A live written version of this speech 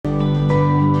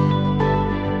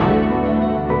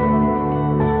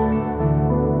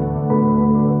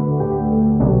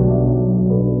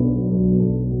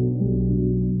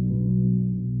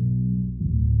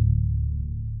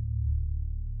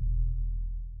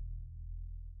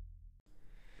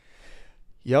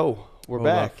Yo, we're Hola,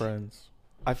 back. friends.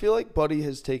 I feel like Buddy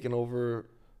has taken over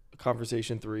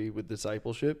conversation 3 with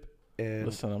discipleship, and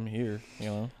Listen, I'm here.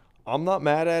 I'm not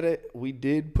mad at it. We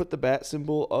did put the bat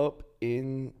symbol up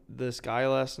in the sky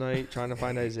last night trying to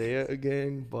find Isaiah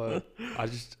again, but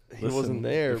he wasn't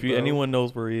there. If bro. anyone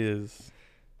knows where he is,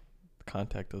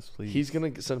 contact us, please. He's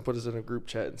gonna put us in a group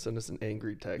chat and send us an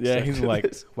angry text. Yeah, he's after like,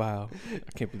 this. wow, I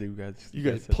can't believe You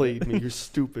guys said played that." me. You're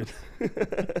stupid.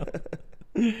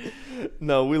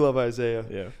 No, we love Isaiah.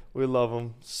 Yeah. We love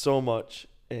him so much,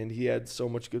 and he had so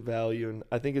much good value. And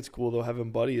I think it's cool though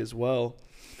having Buddy as well.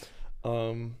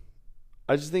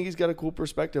 I just think he's got a cool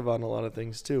perspective on a lot of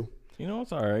things too.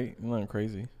 It's all right. Nothing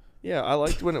crazy. Yeah, I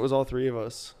liked when it was all three of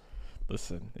us.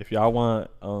 Listen, if y'all want,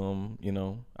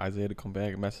 Isaiah to come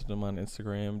back, message him on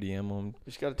Instagram, DM him, You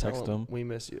just gotta Text tell him him. we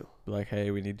miss you. be like,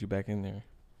 hey, we need you back in there.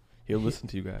 He'll listen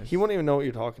to you guys. He won't even know what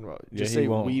you're talking about. Yeah, Just he say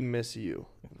won't. we miss you.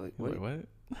 Like, Wait, wait, what?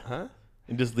 huh?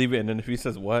 And just leave it. And then if he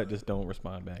says what, just don't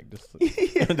respond back. Just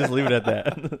just leave it at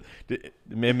that.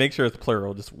 Make sure it's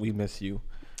plural. Just we miss you.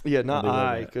 Yeah, not Leave it at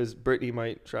I, that. because Brittany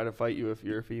might try to fight you if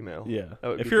you're a female. Yeah. That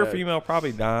would If be you're a bad. female,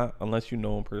 probably not, unless you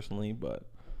know him personally. But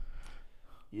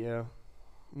Yeah.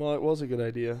 Well, it was a good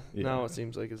idea. Yeah. Now it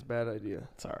seems like it's a bad idea.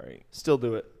 it's all right. Still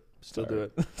do it. Still do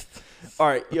it. All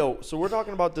right, yo. So we're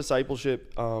talking about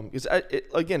discipleship. Because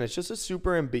again, it's just a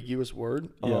super ambiguous word.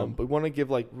 Yeah. But we want to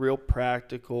give like real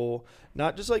practical,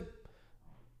 not just like,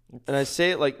 and I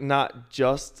say it like not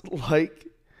just like,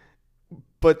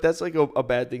 but that's like a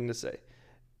bad thing to say.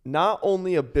 Not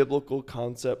only a biblical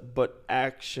concept, but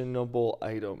actionable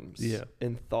items Yeah.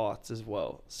 and thoughts as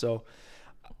well. So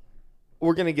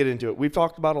we're gonna get into it. We've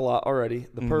talked about a lot already: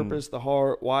 the Mhm. purpose, the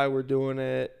heart, why we're doing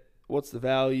it. What's the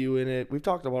value in it? We've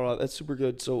talked about all that. That's super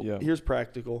good. So Yeah. here's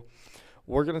practical.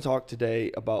 We're going to talk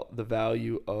today about the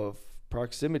value of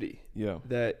proximity, Yeah.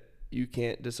 that you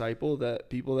can't disciple that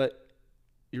people that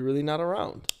you're really not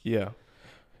around. Yeah.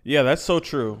 Yeah, that's so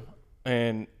true.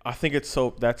 And I think that's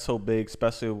so big,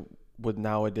 especially with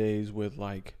nowadays with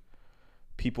like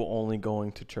people only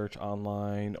going to church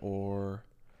online or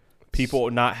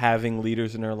people not having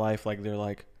leaders in their life. Like they're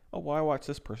like, oh, why watch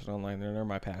this person online? They're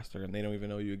my pastor and they don't even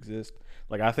know you exist.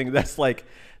 Like, I think that's like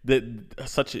this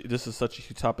is such a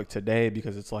huge topic today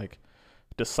because it's like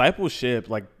discipleship.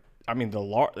 Like, I mean,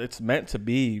 it's meant to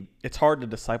be, it's hard to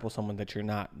disciple someone that you're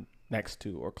not next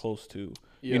to or close to,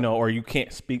 or you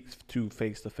can't speak to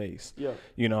face to face,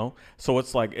 So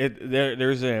it's like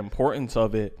there's an importance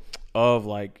of it, of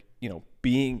like,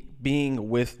 being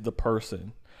with the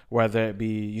person, whether it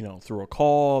be, through a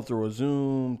call, through a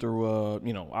Zoom, through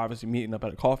obviously meeting up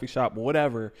at a coffee shop,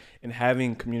 whatever, and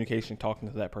having communication, talking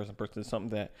to that person is something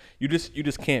that you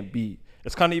just can't beat.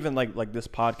 It's kind of even like this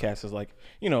podcast is like,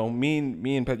 me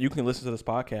and Pat, you can listen to this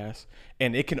podcast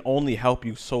and it can only help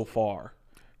you so far,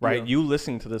 right? Yeah. You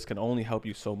listening to this can only help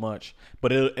you so much,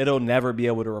 but it'll never be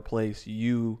able to replace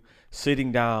you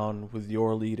sitting down with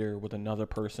your leader, with another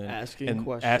person,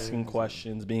 Asking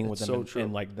questions, being with It's them, so and, true.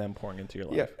 and like them pouring into your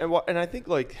life. Yeah, and I think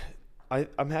like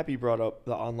I'm happy you brought up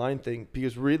the online thing,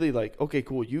 because really, like, okay,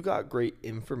 cool, you got great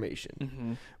information,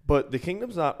 Mm-hmm. but the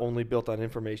kingdom's not only built on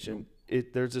information.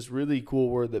 There's this really cool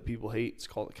word that people hate. It's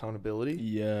called accountability.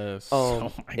 Yes.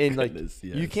 And like goodness,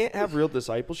 yes. you can't have real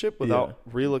discipleship without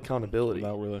real accountability.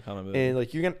 Without real accountability. And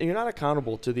like you're not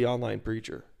accountable to the online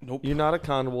preacher. Nope. You're not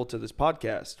accountable to this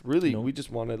podcast. Really, Nope. we just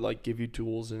want to like give you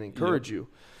tools and encourage you.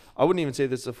 I wouldn't even say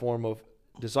this is a form of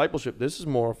discipleship. This is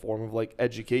more a form of like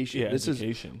education. Yeah, This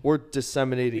education. is we're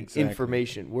disseminating Exactly.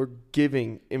 information. We're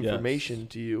giving information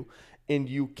to you, and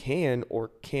you can or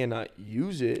cannot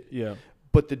use it. Yeah.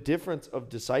 But the difference of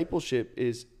discipleship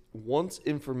is once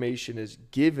information is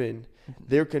given,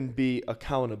 there can be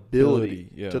accountability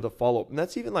Yeah. to the follow-up. And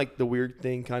that's even like the weird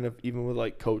thing kind of even with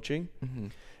like coaching Mm-hmm.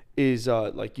 is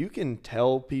like you can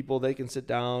tell people, they can sit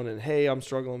down and, hey, I'm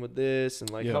struggling with this and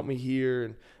like help me here.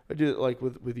 And I do it like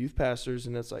with youth pastors,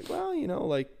 and it's like, well,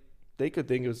 like they could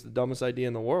think it was the dumbest idea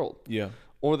in the world. Yeah.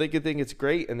 Or they could think it's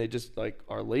great and they just like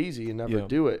are lazy and never Yeah.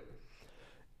 do it.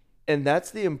 And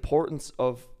that's the importance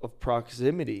of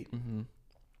proximity. Mm-hmm.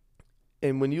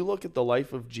 And when you look at the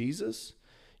life of Jesus,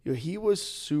 he was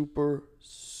super,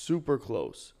 super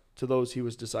close to those he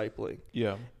was discipling.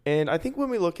 Yeah. And I think when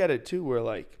we look at it too, we're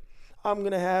like, I'm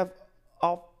going to have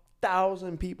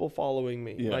 1,000 people following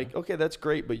me. Yeah. Like, okay, that's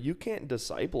great, but you can't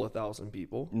disciple 1,000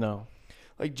 people. No.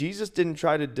 Like Jesus didn't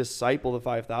try to disciple the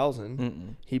 5,000.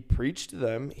 Mm-mm. He preached to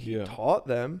them. He taught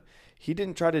them. he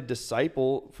didn't try to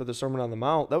disciple for the Sermon on the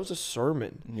Mount. That was a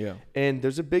sermon. Yeah. And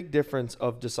there's a big difference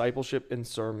of discipleship and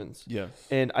sermons. Yes.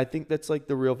 And I think that's like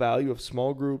the real value of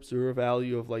small groups, the real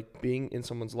value of like being in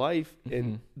someone's life.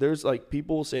 And there's like,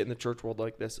 people will say it in the church world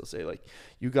like this. They'll say like,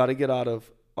 you got to get out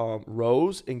of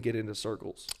rows and get into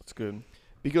circles. That's good.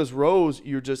 Because rows,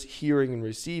 you're just hearing and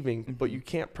receiving, but you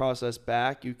can't process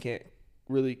back. You can't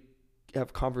really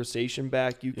have conversation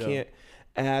back. You can't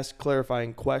ask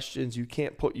clarifying questions. You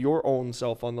can't put your own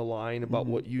self on the line about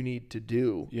what you need to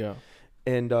do. Yeah.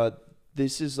 And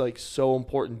this is like so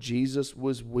important. Jesus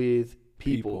was with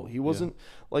people. He wasn't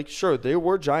like, sure, there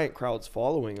were giant crowds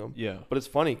following him. Yeah. But it's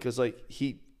funny because like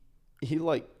he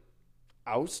like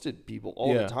ousted people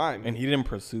all the time. And he didn't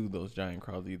pursue those giant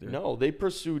crowds either. No, they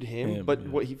pursued him. But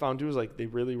what he found too is like they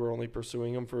really were only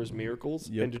pursuing him for his miracles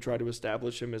and to try to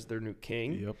establish him as their new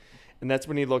king. Yep. And that's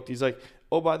when he looked. He's like,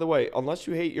 "Oh, by the way, unless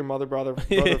you hate your mother,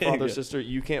 father, sister,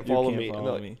 you can't follow me." And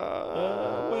they're like,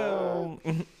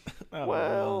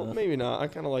 well, maybe not. I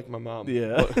kind of like my mom.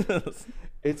 Yeah. But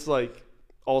it's like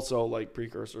also like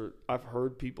precursor. I've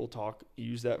heard people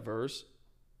use that verse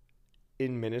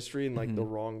in ministry in like the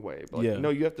wrong way. But like, no,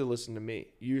 you have to listen to me.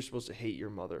 You're supposed to hate your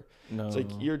mother. No. It's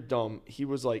like, you're dumb. He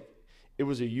was like, it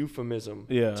was a euphemism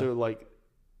to like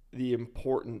the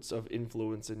importance of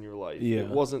influence in your life. It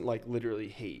wasn't like literally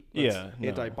hate. That's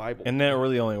anti-Bible. And that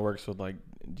really only works with like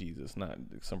Jesus, not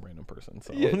some random person.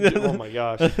 So. Oh my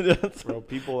gosh. Bro,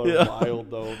 people are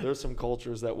wild though. There's some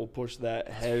cultures that will push that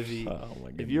heavy. Oh my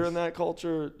goodness. If you're in that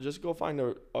culture, just go find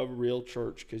a real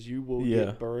church because you will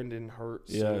get burned and hurt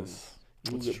soon.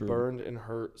 You will get burned and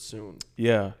hurt soon.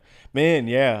 Yeah. Man,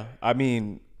 yeah. I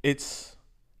mean, it's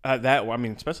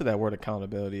especially that word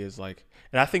accountability is like,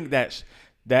 and I think that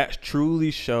truly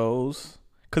shows,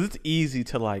 because it's easy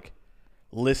to like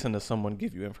listen to someone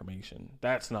give you information.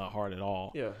 That's not hard at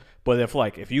all. Yeah. But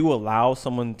if you allow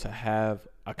someone to have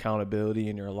accountability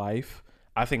in your life,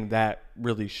 I think that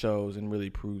really shows and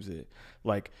really proves it.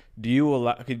 Like,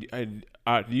 I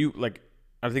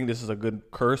think this is a good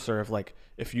cursor of like,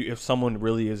 if someone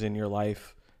really is in your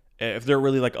life, if they're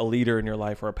really like a leader in your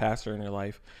life or a pastor in your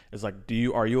life, it's like,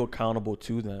 are you accountable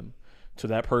to them? To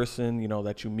that person,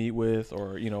 that you meet with,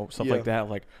 or stuff like that.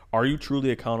 Like, are you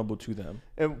truly accountable to them?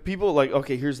 And people like,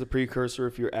 okay, here's the precursor.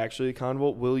 If you're actually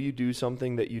accountable, will you do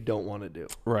something that you don't want to do?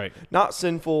 Right. Not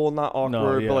sinful, not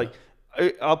awkward, but like,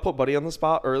 I'll put Buddy on the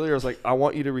spot earlier. I was like, I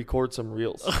want you to record some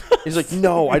reels. He's like,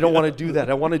 no, I don't want to do that.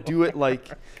 I want to do it like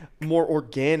more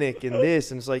organic in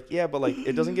this. And it's like, yeah, but like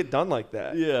it doesn't get done like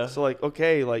that. Yeah. So like,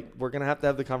 okay, like we're gonna have to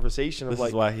have the conversation of this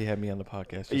is why he had me on the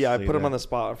podcast. Yeah, I put him on the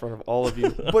spot in front of all of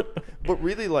you. but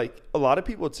really, like a lot of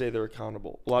people would say they're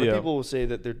accountable. A lot of people will say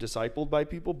that they're discipled by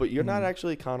people, but you're not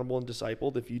actually accountable and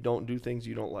discipled if you don't do things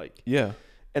you don't like. Yeah.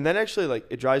 And then actually, like,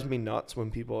 it drives me nuts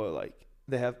when people are like,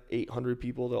 they have 800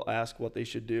 people they'll ask what they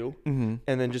should do and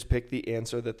then just pick the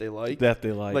answer that they like.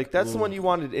 Like that's the one you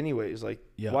wanted anyways. Like,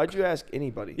 why'd you ask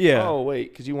anybody? Yeah. Oh,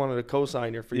 wait, because you wanted a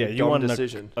cosigner for your dumb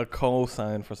decision. A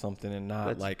cosign for something and not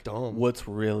that's like dumb. What's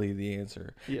really the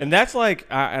answer. Yeah. And that's like,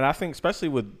 and I think especially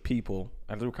with people,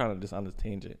 I do kind of just on this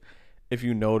tangent, if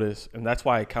you notice, and that's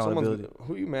why accountability.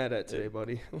 Who are you mad at today,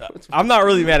 buddy? I'm not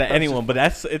really mad at anyone, but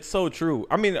it's so true.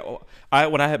 I mean,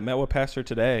 when I had met with Pastor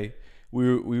today,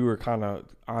 we were kind of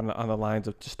on the lines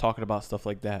of just talking about stuff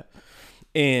like that,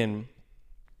 and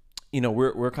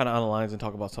we're kind of on the lines and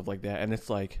talk about stuff like that, and it's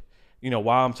like,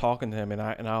 while I'm talking to him, and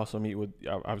I also meet with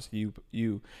obviously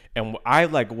you, and I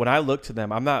like when I look to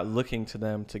them, I'm not looking to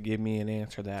them to give me an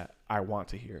answer that I want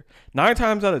to hear. 9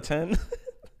 times out of 10.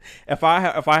 If I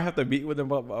have to meet with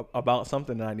them about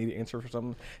something and I need an answer for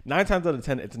something, 9 times out of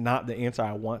 10, it's not the answer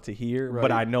I want to hear,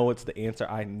 but I know it's the answer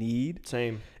I need.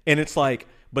 Same. And it's like,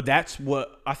 but that's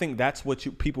what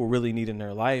people really need in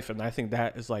their life, and I think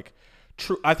that is like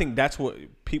true. I think that's what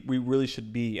we really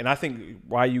should be. And I think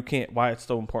why it's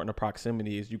so important to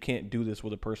proximity is you can't do this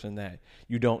with a person that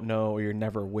you don't know or you're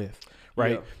never with.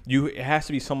 Right. Yeah. It has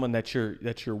to be someone that you're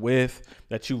with,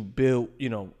 that you've built,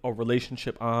 a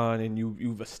relationship on, and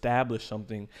you've established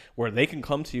something where they can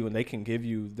come to you and they can give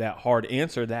you that hard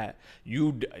answer that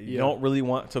you don't really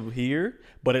want to hear,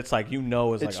 but it's like,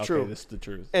 it's like, true. Okay, this is the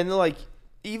truth. And like,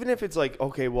 even if it's like,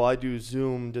 okay, well, I do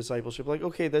Zoom discipleship, like,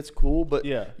 okay, that's cool, but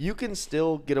you can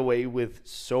still get away with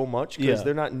so much because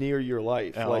they're not near your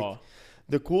life. Like,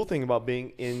 the cool thing about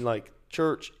being in like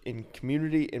church, in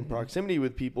community, in proximity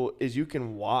with people is you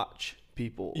can watch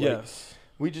people. Like,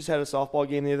 we just had a softball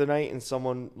game the other night and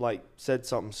someone like said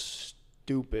something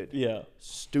stupid.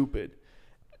 Stupid.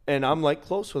 And I'm like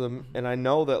close with him and I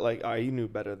know that like he knew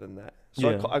better than that.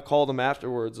 So I called him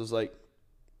afterwards. I was like,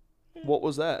 what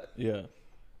was that? Yeah.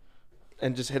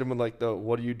 and just hit him with like the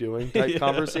 "what are you doing" type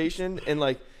conversation, and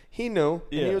like he knew,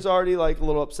 and he was already like a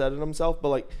little upset at himself. But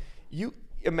like you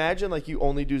imagine, like you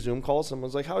only do Zoom calls.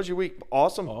 Someone's like, "How was your week?"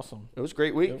 Awesome. It was a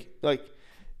great week. Yep. Like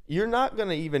you're not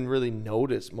gonna even really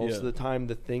notice most of the time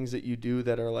the things that you do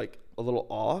that are like a little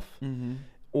off,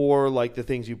 or like the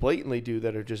things you blatantly do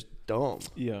that are just dumb.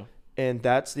 Yeah. And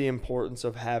that's the importance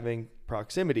of having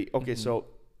proximity. Okay, so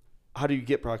how do you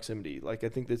get proximity? Like I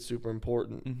think that's super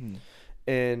important.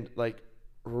 And like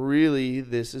really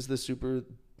this is the super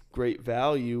great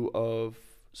value of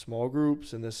small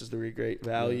groups, and this is the really great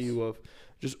value of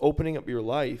just opening up your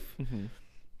life.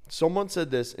 Someone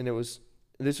said this, and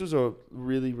this was a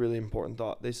really, really important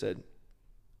thought. They said,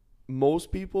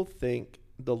 most people think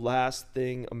the last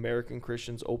thing American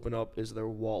Christians open up is their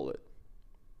wallet.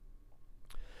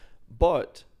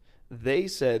 But they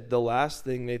said the last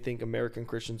thing they think American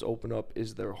Christians open up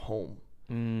is their home.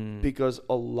 Because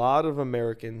a lot of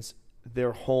Americans,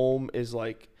 their home is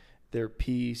like their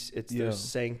peace. It's their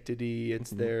sanctity.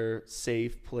 It's their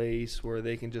safe place where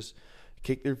they can just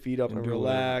kick their feet up and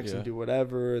relax and do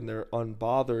whatever, and they're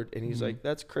unbothered. And he's like,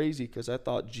 that's crazy, because I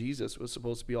thought Jesus was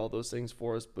supposed to be all those things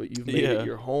for us, but you've made it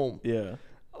your home.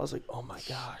 I was like, oh my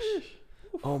gosh.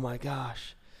 Oh my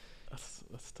gosh.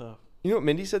 That's tough. You know what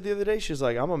Mindy said the other day? She's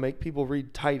like, I'm going to make people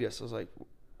read Titus. I was like,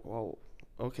 well,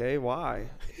 okay, why?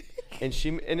 and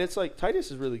it's like, Titus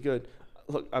is really good.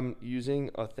 Look, I'm using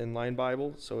a thin line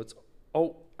Bible, so it's,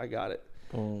 I got it.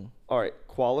 All right,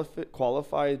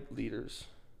 qualified leaders.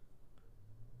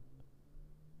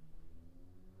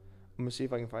 I'm going to see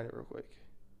if I can find it real quick.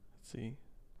 Let's see.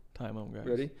 Time on, guys.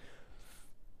 Ready?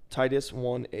 Titus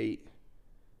 1:8.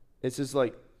 This is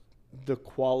like the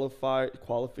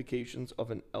qualifications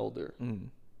of an elder.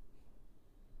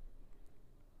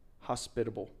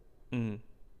 Hospitable.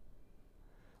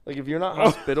 Like if you're not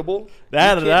hospitable,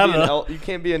 you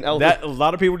can't be an elder. A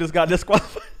lot of people just got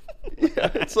disqualified.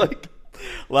 It's like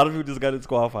a lot of people just got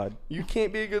disqualified. You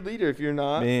can't be a good leader if you're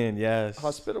not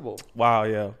hospitable. Wow,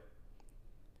 yeah.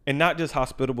 And not just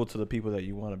hospitable to the people that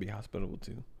you want to be hospitable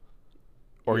to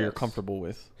or you're comfortable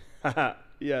with.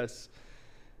 Yes.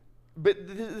 But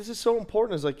this is so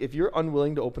important. It's like, if you're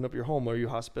unwilling to open up your home, are you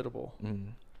hospitable?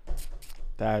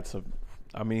 I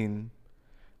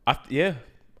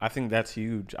think that's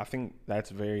huge. I think that's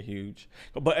very huge.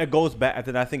 But it goes back,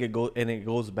 and I think it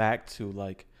goes back to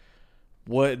like,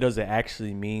 what does it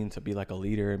actually mean to be like a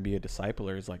leader and be a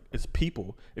discipler? It's like, it's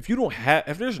people. If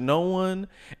there's no one,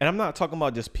 and I'm not talking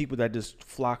about just people that just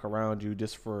flock around you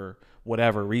just for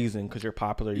whatever reason, because you're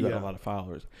popular, you have a lot of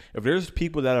followers. If there's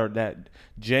people that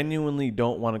genuinely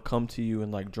don't want to come to you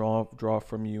and like draw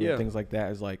from you and things like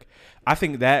that, is like, I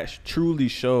think that truly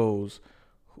shows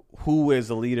who is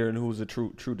a leader and who's a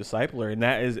true discipler. And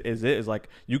that is like,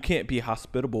 you can't be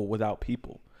hospitable without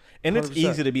people. And 100%. It's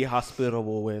easy to be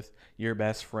hospitable with your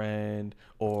best friend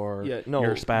or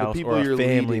your spouse or a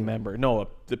family member. No,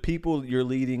 the people you're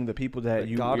leading, the people that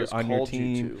you're on your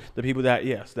team, the people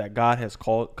that God has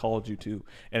called you to.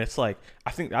 And it's like,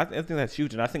 I think that's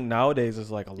huge. And I think nowadays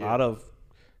is like a lot of,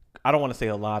 I don't want to say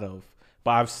a lot of,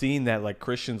 but I've seen that like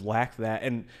Christians lack that.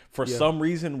 And for some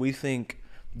reason, we think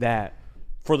that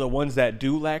for the ones that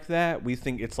do lack that, we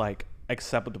think it's like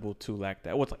acceptable to lack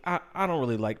that. What's like, I don't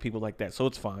really like people like that, so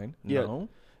it's fine. No,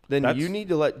 then you need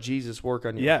to let Jesus work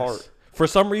on your heart. For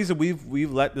some reason,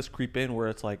 we've let this creep in where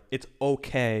it's like, it's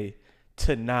okay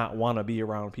to not want to be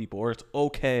around people, or it's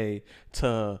okay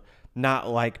to not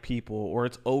like people, or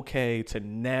it's okay to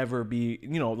never be,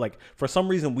 like for some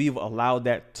reason we've allowed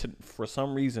that to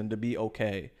be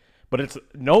okay. But it's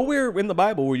nowhere in the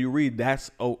Bible where you read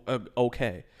that's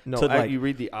okay. No, you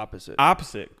read the opposite.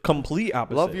 Complete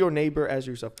opposite. Love your neighbor as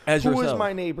yourself. Who is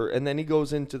my neighbor? And then he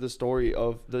goes into the story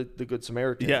of the Good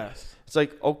Samaritan. Yes. It's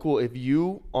like, oh, cool. If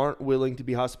you aren't willing to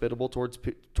be hospitable towards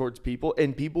people,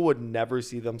 and people would never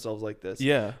see themselves like this.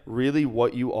 Yeah. Really,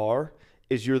 what you are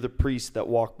is you're the priest that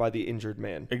walked by the injured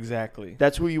man. Exactly.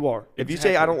 That's who you are. If you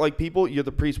say I don't like people, you're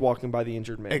the priest walking by the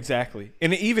injured man. Exactly.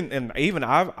 And even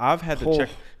I've had to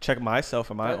check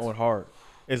myself in my own heart.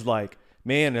 Is like,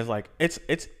 man, it's like it's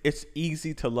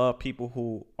easy to love people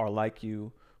who are like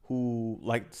you, who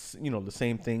like the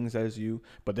same things as you.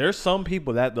 But there's some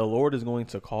people that the Lord is going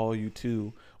to call you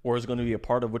to, or is going to be a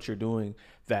part of what you're doing,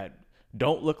 that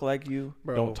don't look like you,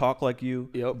 don't talk like you,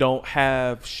 don't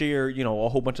share a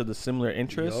whole bunch of the similar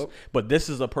interests. But this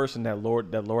is a person that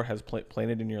Lord has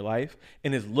planted in your life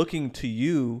and is looking to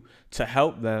you to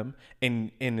help them.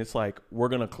 And it's like, we're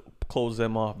gonna close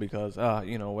them off because whatever.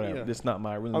 Yeah. It's not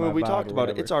my really. I mean, my we vibe talked or about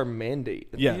it. whatever. It's our mandate.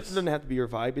 Yes. It doesn't have to be your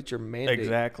vibe. It's your mandate.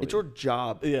 Exactly. It's your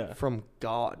job Yeah. from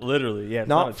God. Literally, yeah. It's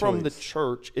Not a from the choice.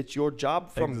 church. It's your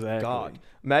job from Exactly. God.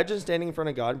 Imagine standing in front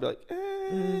of God and be like, I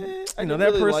You know didn't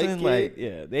that really person, like it.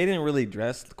 yeah, they didn't really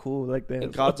dress cool like that.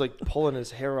 And God's like pulling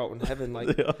his hair out in heaven,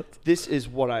 like, Yeah. this is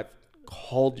what I've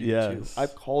called you Yes. to.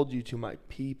 I've called you to my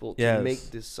people to Yes.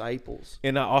 make disciples.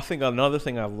 And I think another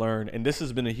thing I've learned, and this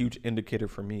has been a huge indicator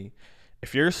for me,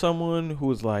 if you're someone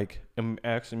who is like, and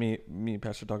actually me and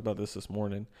Pastor talked about this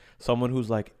morning, someone who's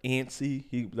like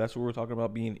antsy, that's what we're talking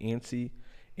about, being antsy,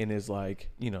 and is like,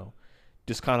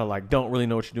 just kind of like don't really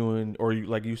know what you're doing, or you,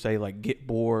 like you say, like get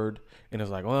bored, and it's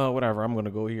like, well, whatever, I'm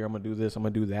gonna go here, I'm gonna do this, I'm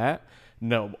gonna do that.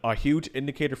 No, a huge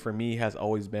indicator for me has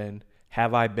always been,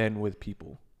 have I been with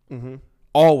people? Mm-hmm.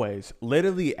 Always,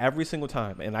 literally every single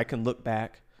time, and I can look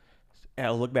back.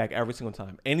 I'll look back every single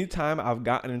time. Anytime I've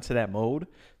gotten into that mode,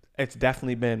 it's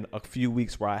definitely been a few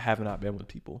weeks where I have not been with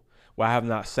people, where I have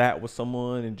not sat with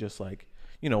someone and just like,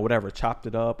 whatever, chopped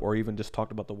it up, or even just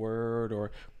talked about the word,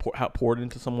 or poured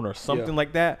into someone or something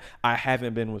like that. I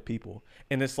haven't been with people,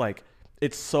 and it's like,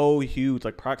 it's so huge.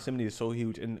 Like proximity is so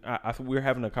huge, and I we were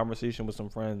having a conversation with some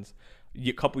friends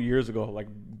a couple years ago, like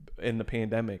in the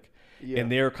pandemic. Yeah.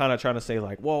 And they're kind of trying to say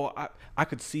like, well, I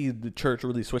could see the church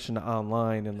really switching to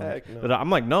online, and like, Heck no. but I'm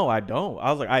like, no, I don't.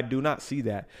 I was like, I do not see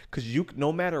that, because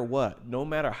no matter what, no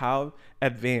matter how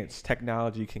advanced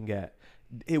technology can get,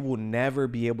 it will never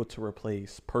be able to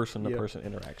replace person-to-person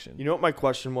interaction. You know what my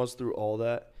question was through all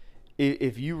that?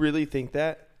 If you really think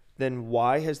that, then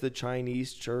why has the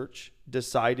Chinese church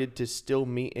decided to still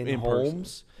meet in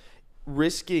homes,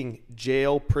 risking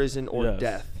jail, prison, or Yes.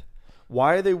 death?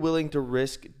 Why are they willing to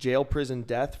risk jail, prison,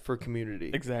 death for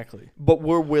community? Exactly. But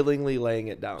we're willingly laying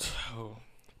it down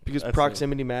because That's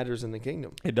proximity matters in the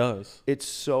kingdom. It does. It's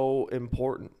so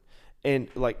important. And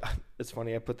like, it's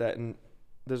funny, I put that in,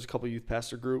 there's a couple youth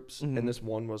pastor groups, and this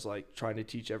one was like trying to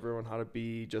teach everyone how to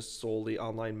be just solely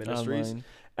online ministries. Online.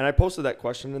 And I posted that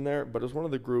question in there, but it was one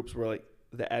of the groups where like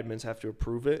the admins have to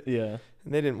approve it. Yeah.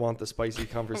 And they didn't want the spicy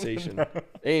conversation.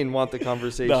 They didn't want the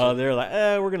conversation. No, they're like,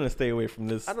 we're gonna stay away from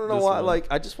this. I don't know this why. one. Like,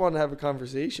 I just want to have a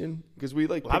conversation because we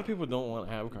like. A lot of people don't want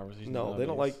to have a conversation. No, they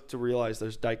don't like to realize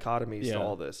there's dichotomies to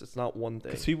all this. It's not one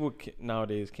thing. Because people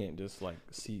nowadays can't just like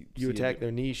see. You attack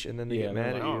their niche and then they get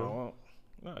mad at you. Oh,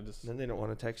 no, just Then they don't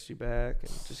want to text you back,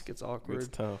 and it just gets awkward. it's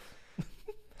tough.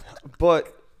 But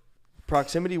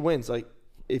proximity wins. Like,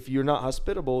 if you're not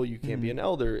hospitable, you can't be an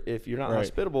elder. If you're not Right.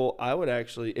 hospitable, I would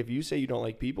actually, if you say you don't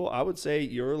like people, I would say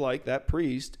you're like that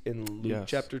priest in Luke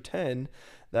chapter 10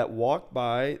 that walked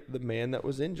by the man that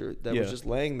was injured, that was just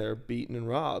laying there beaten and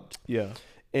robbed. Yeah.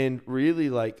 And really,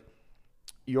 like,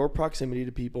 your proximity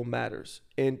to people matters.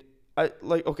 And I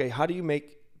like, okay, how do you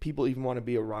make people even want to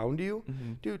be around you?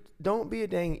 Dude, don't be a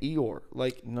dang Eeyore.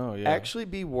 Like, No, yeah. actually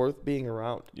be worth being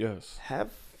around. Yes.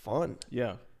 Have fun.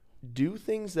 Yeah. Do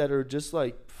things that are just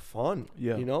like fun.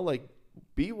 Yeah. Like,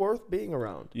 be worth being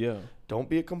around. Yeah. Don't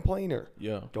be a complainer.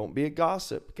 Yeah. Don't be a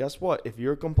gossip. Guess what? If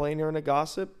you're a complainer and a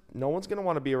gossip, no one's going to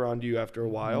want to be around you after a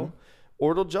while,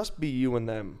 or it'll just be you and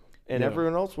them, and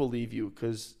everyone else will leave you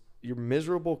because you're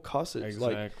miserable cusses.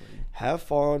 Exactly. Like, have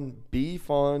fun, be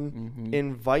fun,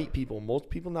 invite people.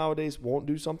 Most people nowadays won't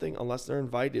do something unless they're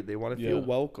invited. They want to feel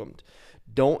welcomed.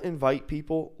 Don't invite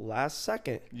people last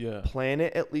second. Yeah. Plan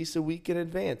it at least a week in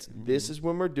advance. This is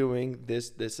when we're doing this,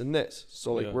 this, and this.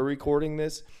 So, like, we're recording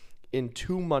this in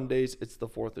 2 Mondays. It's the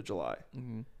 4th of July.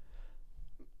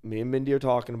 Me and Mindy are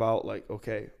talking about, like,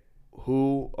 okay,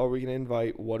 who are we going to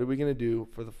invite? What are we going to do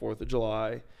for the 4th of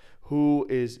July? Who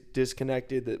is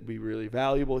disconnected that would be really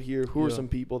valuable here? Who are some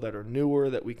people that are newer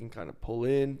that we can kind of pull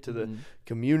into the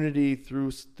community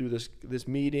through this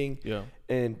meeting? Yeah.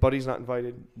 And Buddy's not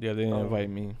invited. Yeah. They didn't invite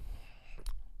me.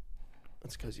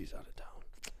 That's because he's out of town.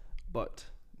 But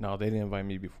No, they didn't invite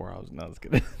me before I was. No, I was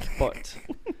kidding. But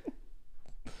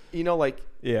like,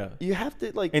 Yeah. you have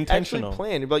to like Intentional. actually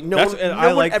plan. You're like, no That's- one, and no I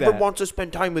one like ever that. wants to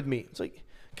spend time with me. It's like,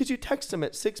 because you text them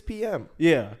at 6 p.m.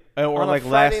 Yeah. Or On a like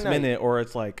Friday last night. minute, or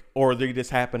it's like, or they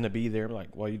just happen to be there.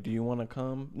 Like, well, do you want to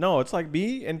come? No, it's like,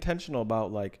 be intentional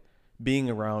about like being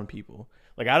around people.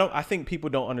 Like, I think people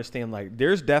don't understand, like,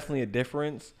 there's definitely a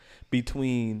difference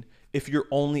between if you're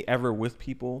only ever with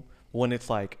people when it's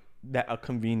like that a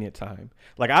convenient time.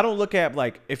 Like, I don't look at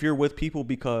like if you're with people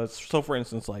because, so for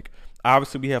instance, like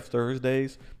obviously we have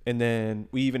Thursdays and then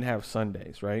we even have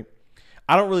Sundays, right?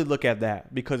 I don't really look at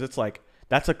that because it's like,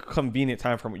 that's a convenient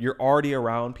time for me. You're already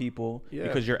around people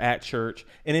because you're at church,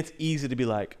 and it's easy to be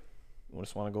like, I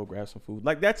just want to go grab some food.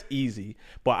 Like, that's easy.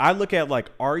 But I look at like,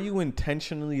 are you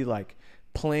intentionally like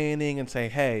planning and say,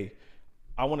 hey,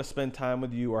 I want to spend time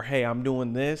with you, or hey, I'm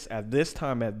doing this at this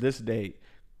time at this date.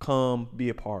 Come be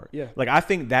a part. Yeah. Like I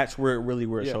think that's where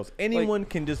it Yeah. shows. Anyone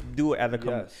can just do it at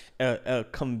Yes. a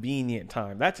convenient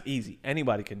time. That's easy.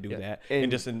 Anybody can do Yeah. that And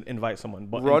and just invite someone.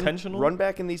 But run intentional.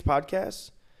 back in these podcasts.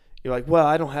 You're like, well,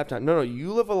 I don't have time. No,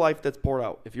 you live a life that's poured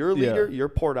out. If you're a leader, you're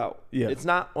poured out. Yeah. It's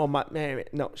not, oh my man,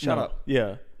 no, shut No. up.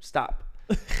 Yeah. Stop.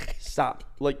 Stop.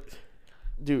 Like,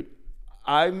 dude,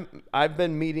 I've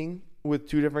been meeting with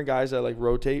 2 different guys that like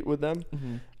rotate with them.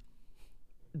 Mm-hmm.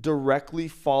 Directly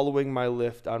following my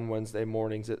lift on Wednesday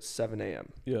mornings at 7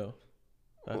 a.m. Yeah.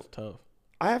 That's tough.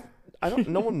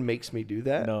 No one makes me do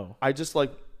that. No. I just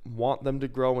like want them to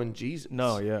grow in Jesus.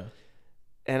 No. Yeah.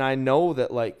 And I know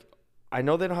that like, I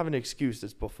know they don't have an excuse.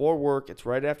 It's before work. It's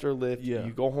right after lift. Yeah.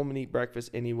 You go home and eat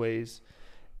breakfast anyways.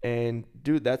 And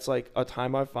dude, that's like a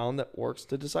time I've found that works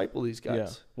to disciple these guys. Yeah.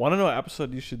 Want to know what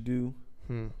episode you should do?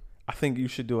 I think you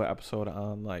should do an episode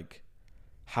on like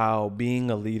how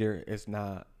being a leader is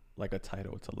not like a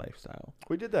title, it's a lifestyle.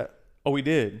 We did that. Oh, we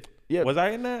did. Yeah. Was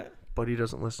I in that? But he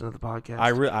doesn't listen to the podcast.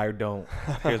 I don't.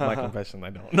 Here's my confession. I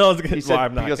don't. No, it's good. He said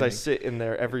I'm not because I kidding. sit in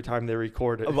there every time they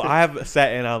record it. I have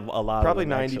sat in a lot. Probably of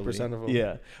them, 90% actually. of them.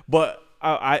 Yeah, but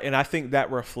I think that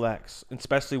reflects,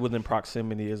 especially within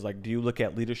proximity, is like, do you look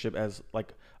at leadership as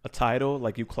like a title,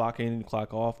 like you clock in and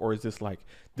clock off, or is this like,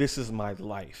 this is my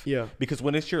life? Yeah. Because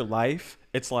when it's your life,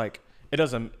 it's like, it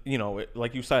doesn't,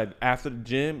 like you said, after the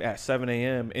gym at 7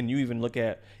 a.m. and you even look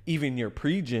at even your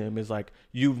pre-gym is like,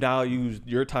 you've now used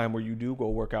your time where you do go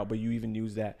work out, but you even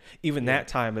use that. Even that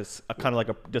time is a kind of like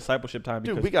a discipleship time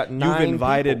because Dude, we got 9 you've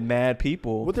invited people. mad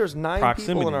people. Well, there's 9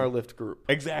 people in our lift group.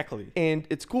 Exactly. And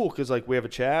it's cool because like we have a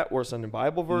chat. We're sending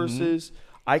Bible verses.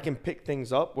 I can pick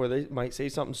things up where they might say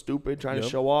something stupid, trying to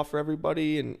show off for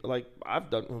everybody. And like I've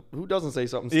done, who doesn't say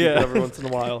something stupid every once in a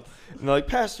while? And they're like,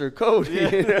 Pastor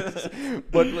Cody.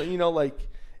 But like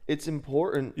it's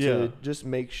important to just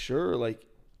make sure like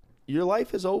your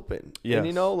life is open. Yes.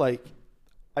 And like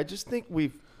I just think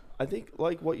I think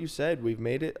like what you said, we've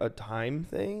made it a time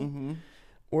thing.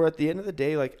 Where at the end of the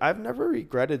day, like I've never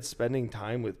regretted spending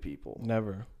time with people.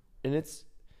 Never. And it's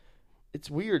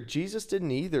weird. Jesus didn't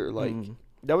either. Like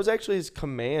that was actually his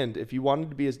command if you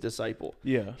wanted to be his disciple.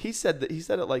 Yeah. He said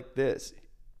it like this.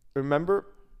 Remember?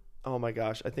 Oh my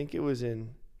gosh, I think it was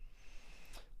in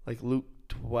like Luke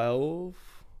 12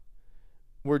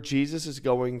 where Jesus is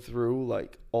going through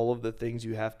like all of the things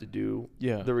you have to do,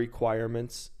 the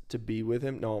requirements to be with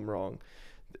him. No, I'm wrong.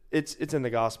 It's in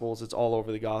the Gospels. It's all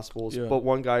over the Gospels. Yeah. But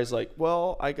one guy's like,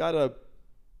 "Well, I got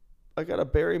to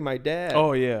bury my dad."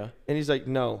 Oh yeah. And he's like,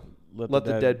 "No. Let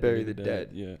the dead bury the dead.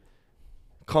 Yeah.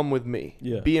 Come with me.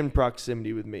 Yeah. Be in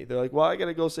proximity with me." They're like, "Well, I got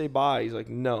to go say bye." He's like,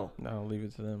 "No." No, leave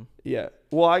it to them. Yeah.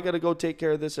 "Well, I got to go take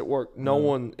care of this at work." No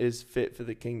one is fit for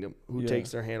the kingdom who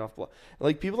takes their hand off blood.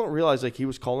 Like people don't realize like he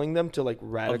was calling them to like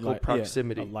radical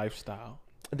proximity. A lifestyle.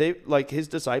 They like his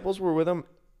disciples were with him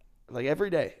like every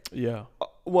day. Yeah.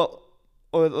 Well,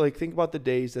 or like think about the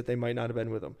days that they might not have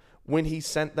been with him when he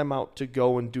sent them out to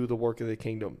go and do the work of the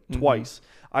kingdom twice.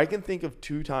 I can think of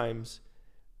 2 times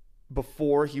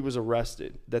before he was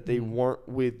arrested that they weren't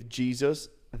with Jesus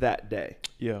that day.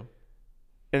 Yeah.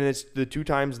 And it's the 2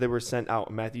 times they were sent out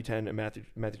in Matthew 10 and Matthew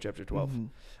chapter 12.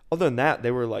 Other than that,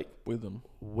 they were like With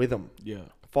them. Yeah.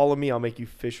 "Follow me, I'll make you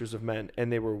fishers of men."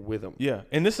 And they were with him. Yeah.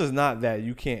 And this is not that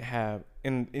you can't have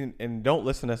and don't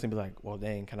listen to us and be like, well,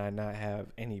 dang, can I not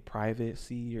have any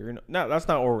privacy or no? That's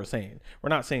not what we're saying. We're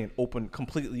not saying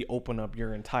completely open up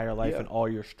your entire life and all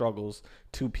your struggles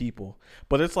to people.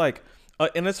 But it's like,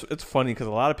 and it's funny because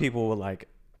a lot of people will like,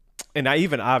 and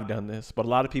I've done this, but a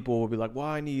lot of people will be like, well,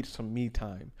 I need some me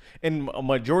time. And a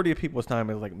majority of people's time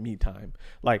is like me time.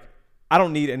 Like, I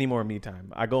don't need any more me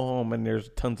time. I go home and there's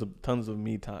tons of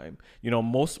me time.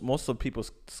 Most of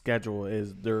people's schedule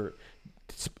is they're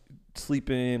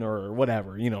sleeping or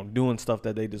whatever, doing stuff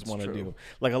that they just want to do.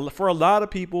 Like for a lot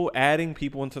of people, adding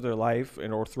people into their life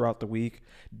or throughout the week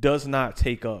does not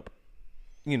take up,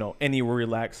 any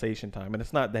relaxation time. And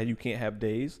it's not that you can't have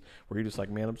days where you're just like,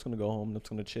 man, I'm just going to go home. I'm just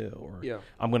going to chill. Or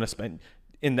I'm going to spend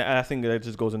I think that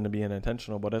just goes into being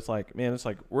intentional, but it's like, man, it's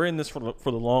like we're in this for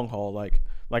the long haul. Like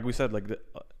we said, like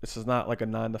this is not like a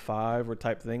 9 to 5 or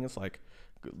type thing. It's like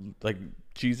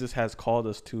Jesus has called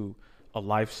us to a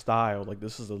lifestyle. Like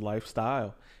this is a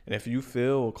lifestyle. And if you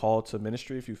feel called to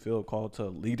ministry, if you feel called to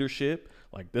leadership,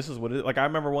 like this is what it is. Like I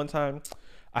remember one time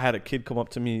I had a kid come up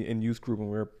to me in youth group and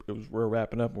we were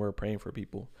wrapping up and we were praying for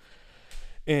people.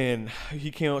 And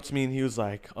he came up to me and he was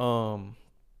like, well,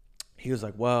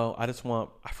 I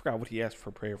forgot what he asked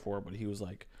for prayer for, but he was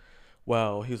like,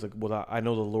 well, I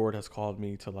know the Lord has called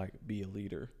me to like be a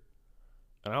leader.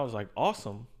 And I was like,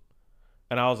 awesome.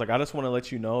 And I was like, I just want to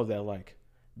let you know that like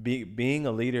being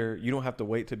a leader, you don't have to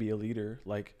wait to be a leader.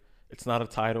 Like it's not a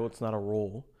title, it's not a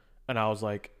role. And I was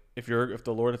like, if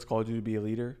the Lord has called you to be a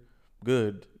leader,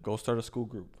 good. Go start a school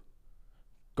group.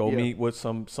 Go meet with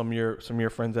some of your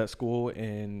friends at school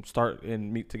and start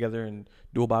and meet together and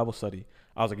do a Bible study.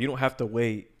 I was like, you don't have to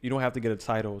wait. You don't have to get a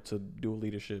title to do a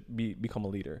leadership, become a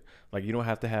leader. Like you don't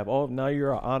have to have, now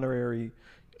you're an honorary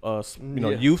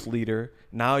youth leader.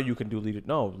 Now you can do leader.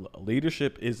 No,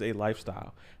 leadership is a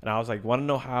lifestyle. And I was like, want to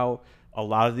know how a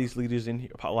lot of these leaders in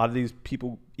here, a lot of these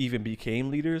people even became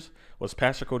leaders? Was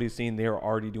Pastor Cody seeing they were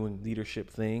already doing leadership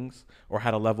things or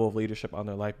had a level of leadership on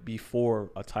their life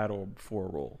before a title or before a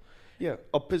role? Yeah,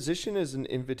 a position is an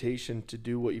invitation to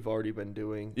do what you've already been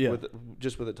doing. Yeah.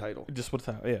 Just with a title. Just with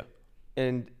a title, yeah.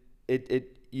 And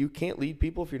you can't lead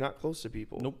people if you're not close to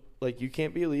people. Nope. Like you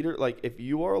can't be a leader. Like if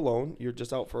you are alone, you're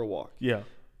just out for a walk. Yeah.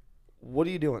 What are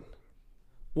you doing?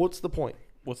 What's the point?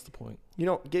 What's the point?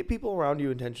 Get people around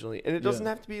you intentionally. And it doesn't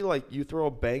have to be like you throw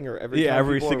a banger every time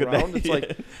every people single are around. day. It's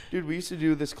like, dude, we used to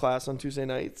do this class on Tuesday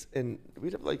nights and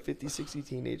we'd have like 50, 60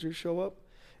 teenagers show up.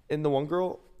 And the one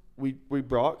girl we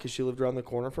brought, because she lived around the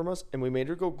corner from us, and we made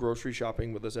her go grocery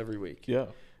shopping with us every week. Yeah.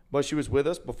 But she was with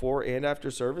us before and after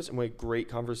service, and we had great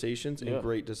conversations and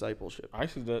great discipleship. I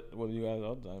see that with you guys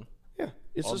all the time. Yeah.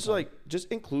 It's all just the time. like,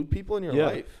 just include people in your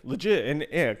life. Legit. And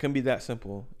it can be that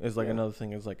simple. It's like another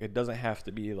thing is like, it doesn't have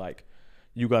to be like,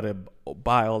 you got to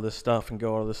buy all this stuff and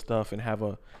go all this stuff and have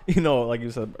a, like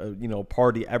you said,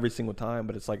 party every single time.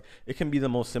 But it's like, it can be the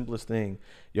most simplest thing.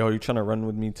 Yo, you trying to run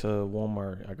with me to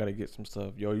Walmart? I got to get some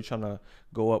stuff. Yo, you trying to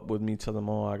go up with me to the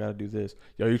mall? I got to do this.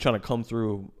 Yo, you trying to come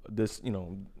through this,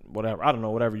 whatever. I don't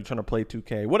know, whatever. You trying to play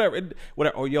 2K, whatever.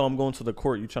 Whatever. Oh, yo, I'm going to the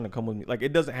court. You trying to come with me? Like,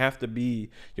 it doesn't have to be,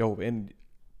 and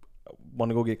want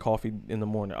to go get coffee in the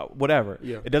morning, whatever.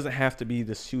 Yeah. It doesn't have to be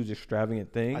this huge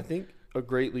extravagant thing. I think a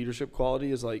great leadership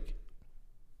quality is like,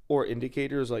 or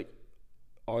indicator is like,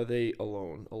 are they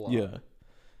alone a lot? Yeah.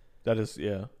 That is,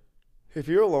 yeah. If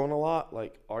you're alone a lot,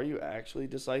 like, are you actually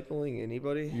discipling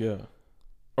anybody? Yeah.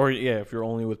 Or, if you're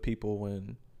only with people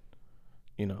when,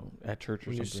 at church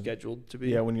or When something. you're scheduled to be.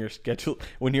 Yeah, when you're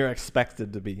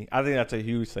expected to be. I think that's a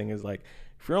huge thing is like,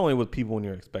 if you're only with people when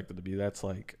you're expected to be, that's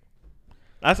like,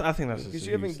 I think that's just because a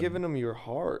you haven't huge given thing. them your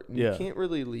heart. Yeah. You can't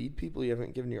really lead people you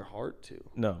haven't given your heart to.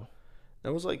 No.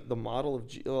 That was like the model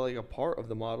of, like a part of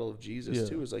the model of Jesus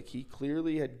too. Is like he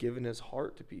clearly had given his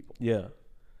heart to people. Yeah.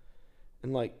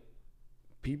 And like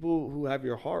people who have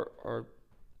your heart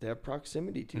they have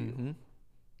proximity to you.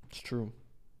 It's true.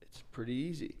 It's pretty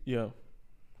easy. Yeah.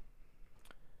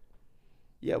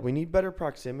 Yeah, we need better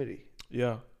proximity.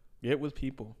 Yeah. Get with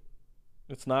people.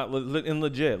 It's not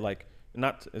legit. Like,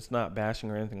 it's not bashing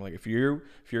or anything. Like if you're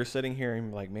sitting here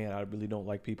and like, man, I really don't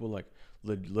like people, like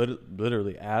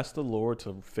literally ask the Lord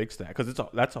to fix that, because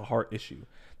that's a heart issue.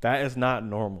 That is not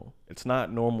normal. It's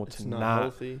not normal to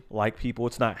not like people.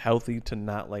 It's not healthy to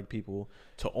not like people,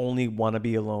 to only want to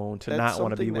be alone, to not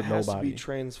want to be with nobody. That's something that has to be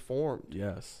transformed.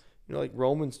 Yes. Like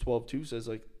Romans 12:2 says,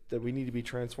 like that we need to be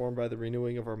transformed by the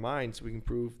renewing of our minds so we can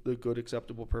prove the good,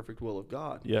 acceptable, perfect will of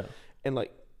God. Yeah. And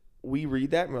like we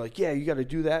read that and we're like, yeah, you got to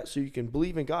do that so you can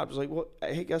believe in God. It's like, well,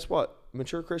 hey, guess what?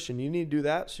 Mature Christian, you need to do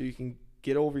that so you can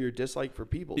get over your dislike for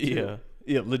people too.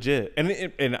 Yeah, legit.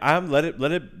 And I'm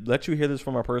let you hear this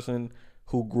from a person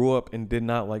who grew up and did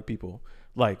not like people.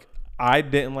 Like, I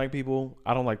didn't like people.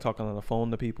 I don't like talking on the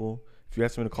phone to people. If you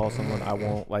ask me to call someone, I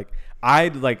won't.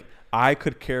 I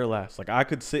could care less. Like, I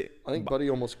could sit. I think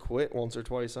Buddy almost quit once or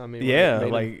twice on me. Yeah,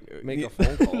 make a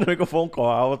phone call. Make a phone call.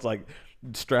 I was like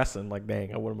stressing, like,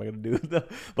 dang, what am I gonna do?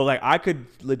 But like, I could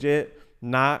legit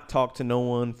not talk to no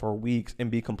one for weeks and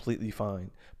be completely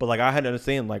fine. But like, I had to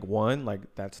understand, like, one, like,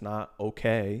 that's not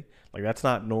okay. Like, that's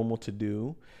not normal to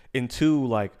do. And two,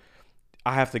 like,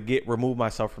 I have to remove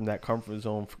myself from that comfort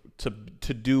zone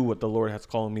to do what the Lord has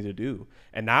called me to do.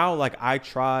 And now, like,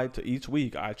 each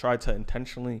week I try to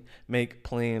intentionally make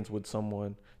plans with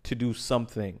someone to do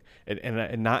something,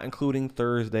 and not including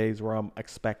Thursdays where I'm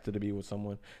expected to be with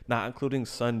someone, not including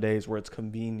Sundays where it's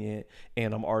convenient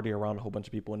and I'm already around a whole bunch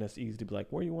of people and it's easy to be like,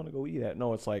 where you want to go eat at?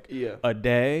 No, it's like a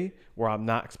day where I'm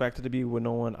not expected to be with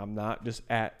no one. I'm not just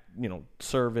at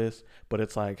service, but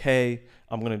it's like, hey,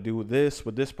 I'm gonna do this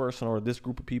with this person or this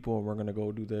group of people, and we're gonna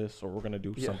go do this, or we're gonna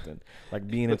do something. Like,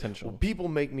 being intentional. People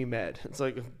make me mad. It's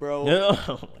like, bro,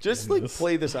 just like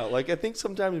play this out. Like, I think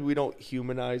sometimes we don't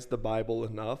humanize the Bible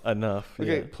enough.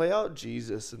 Okay, play out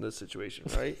Jesus in this situation,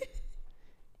 right?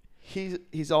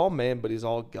 he's all man, but he's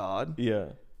all God. Yeah.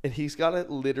 And he's got to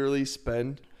literally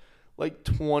spend like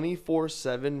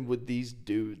 24/7 with these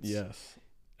dudes. Yes.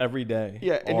 Every day.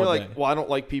 Yeah, and you're like, well, I don't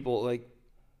like people. Like,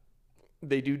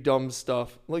 They do dumb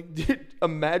stuff. Like, dude,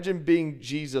 imagine being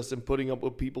Jesus and putting up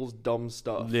with people's dumb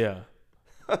stuff. Yeah.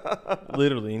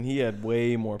 Literally, and he had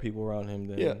way more people around him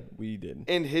than we did.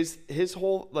 And his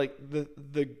whole, like,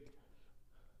 the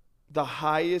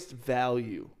highest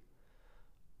value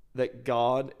that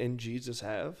God and Jesus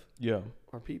have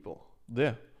are people.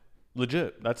 Yeah.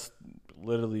 Legit. That's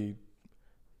literally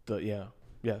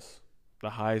yes. The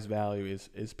highest value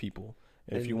is people.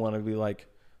 And if you want to be like,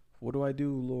 what do I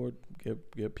do, Lord?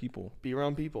 Get people. Be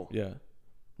around people. Yeah.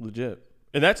 Legit.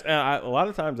 And that's a lot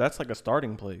of times that's like a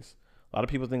starting place. A lot of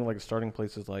people think like a starting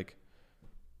place is like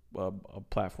a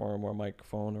platform or a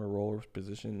microphone or a role or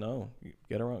position. No, you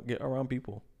get around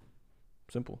people.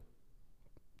 Simple.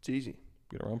 It's easy.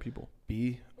 Get around people.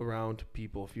 Be around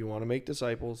people. If you want to make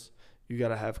disciples, you got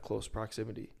to have close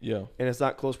proximity. Yeah. And it's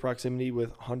not close proximity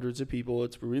with hundreds of people.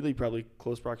 It's really probably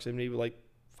close proximity with like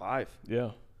 5.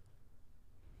 Yeah.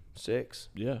 6.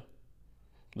 Yeah.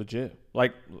 Legit.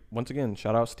 Like, once again,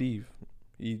 shout out Steve.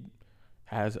 He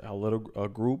has a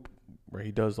group where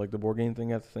he does like the board game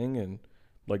thing at the thing, and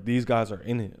like these guys are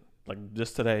in it. Like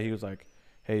just today he was like,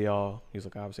 hey y'all, he's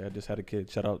like, obviously I just had a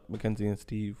kid. Shout out Mackenzie and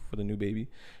Steve for the new baby.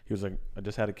 He was like, I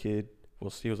just had a kid.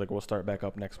 He was like, we'll start back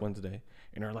up next Wednesday.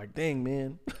 And they're like, dang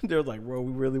man. They're like, bro,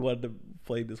 we really wanted to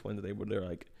play this Wednesday, but they're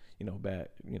like, bad,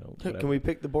 whatever. Can we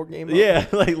pick the board game up? Yeah,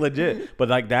 like legit. But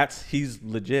like he's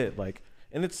legit. Like,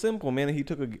 and it's simple, man. He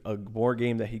took a board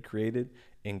game that he created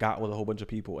and got with a whole bunch of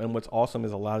people. And what's awesome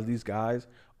is a lot of these guys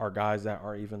are guys that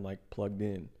are even like plugged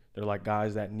in. They're like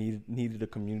guys that needed a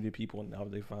community of people, and now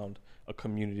they found a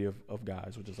community of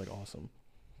guys, which is like awesome.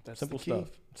 That's simple the key. stuff.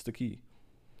 It's the key.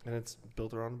 And it's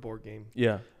built around a board game.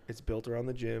 Yeah. It's built around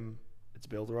the gym. It's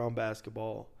built around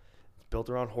basketball. It's built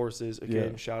around horses.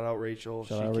 Again, shout out Rachel.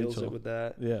 She kills it with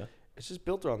that. Yeah. It's just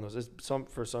built around those.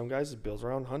 For some guys, it's built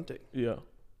around hunting. Yeah.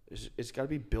 It's got to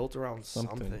be built around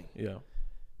something. Yeah.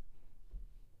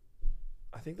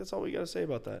 I think that's all we got to say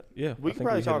about that. Yeah. We could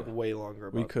probably talk way longer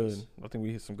about this. We could. This. I think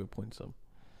we hit some good points though.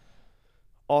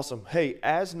 Awesome. Hey,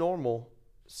 as normal,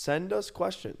 send us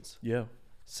questions. Yeah.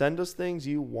 Send us things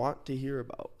you want to hear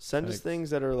about. Send us things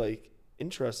that are like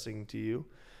interesting to you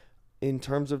in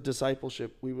terms of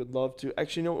discipleship. We would love to.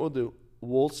 Actually, you know what we'll do?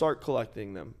 We'll start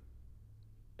collecting them,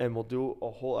 and we'll do a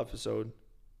whole episode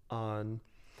on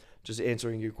just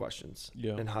answering your questions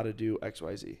and how to do X,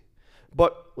 Y, Z.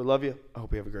 But we love you. I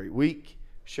hope you have a great week.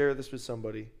 Share this with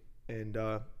somebody. And,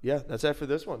 that's it for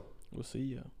this one. We'll see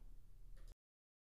you.